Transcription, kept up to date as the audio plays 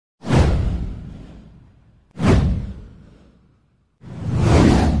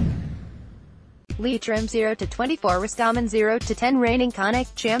Leitrim 0-24 Roscommon 0-10 Reigning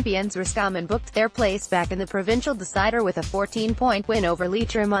Connacht champions Roscommon booked their place back in the provincial decider with a 14-point win over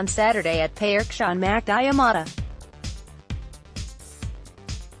Leitrim on Saturday at Pairc Sean Mac Diarmada.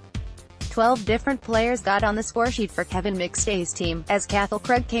 12 different players got on the scoresheet for Kevin McStay's team, as Cathal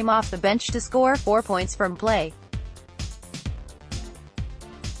Cregg came off the bench to score 4 points from play.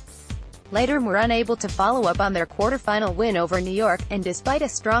 Leitirm were unable to follow up on their quarter-final win over New York, and despite a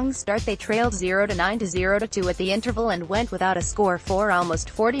strong start they trailed 0-9 to 0-2 at the interval and went without a score for almost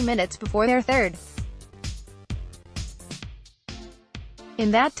 40 minutes before their third.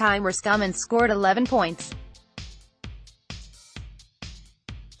 In that time Roscommon scored 11 points.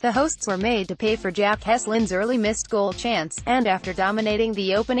 The hosts were made to pay for Jack Heslin's early missed goal chance, and after dominating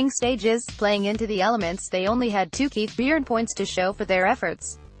the opening stages, playing into the elements, they only had 2 Keith Byrne points to show for their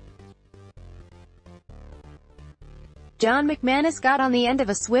efforts. John McManus got on the end of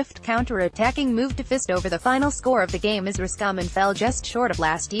a swift counter-attacking move to fist over the final score of the game as Roscommon fell just short of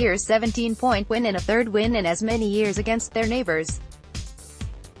last year's 17-point win and a third win in as many years against their neighbours.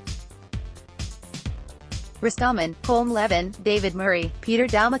 Roscommon, Colm Levin, David Murray, Peter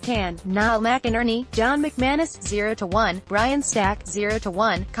Dalmacan, Niall McInerney, John McManus 0-1, Brian Stack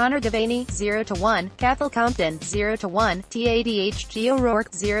 0-1, Conor Devaney 0-1, Cathal Compton 0-1, Tadhg O'Rourke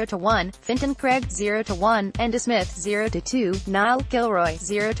 0-1, Fintan Craig 0-1, Enda Smith 0-2, Niall Kilroy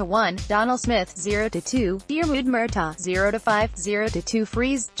 0-1, Donald Smith 0-2, Diarmid Murtagh 0-5, 0-2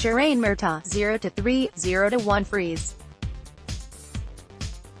 Freeze, Shireen Murtagh 0-3, 0-1 Freeze.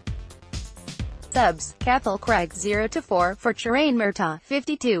 Subs: Cathal Cregg 0-4 for Shireen Murtagh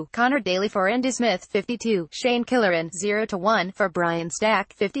 52, Connor Daly for Enda Smith 52, Shane Killoran 0-1 for Brian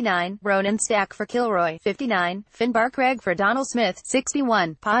Stack 59, Ronan Stack for Kilroy 59, Finbar Craig for Donald Smith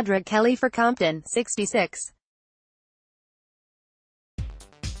 61, Padraig Kelly for Compton 66.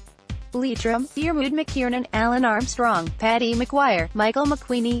 Leitrim, Diarmuid McKiernan, Alan Armstrong, Paddy McGuire, Michael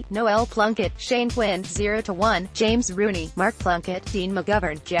McQueenie, Noel Plunkett, Shane Quinn 0-1, James Rooney, Mark Plunkett, Dean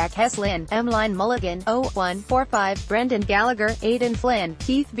McGovern, Jack Heslin, Emline Mulligan 0-1-4-5, Brendan Gallagher, Aidan Flynn,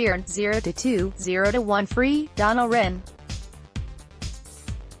 Keith Byrne 0-2, 0-1 Free, Donald Wren.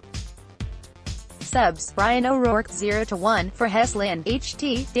 Subs: Brian O'Rourke 0-1 for Heslin,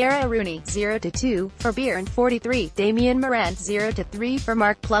 HT, Dara Rooney 0-2 for Byrne 43, Damien Moran 0-3 for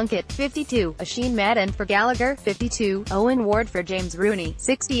Mark Plunkett 52, Oisin Madden for Gallagher 52, Owen Ward for James Rooney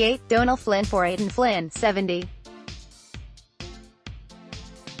 68, Donal Flynn for Aidan Flynn 70.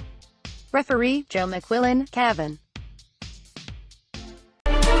 Referee: Joe McQuillan, Cavan.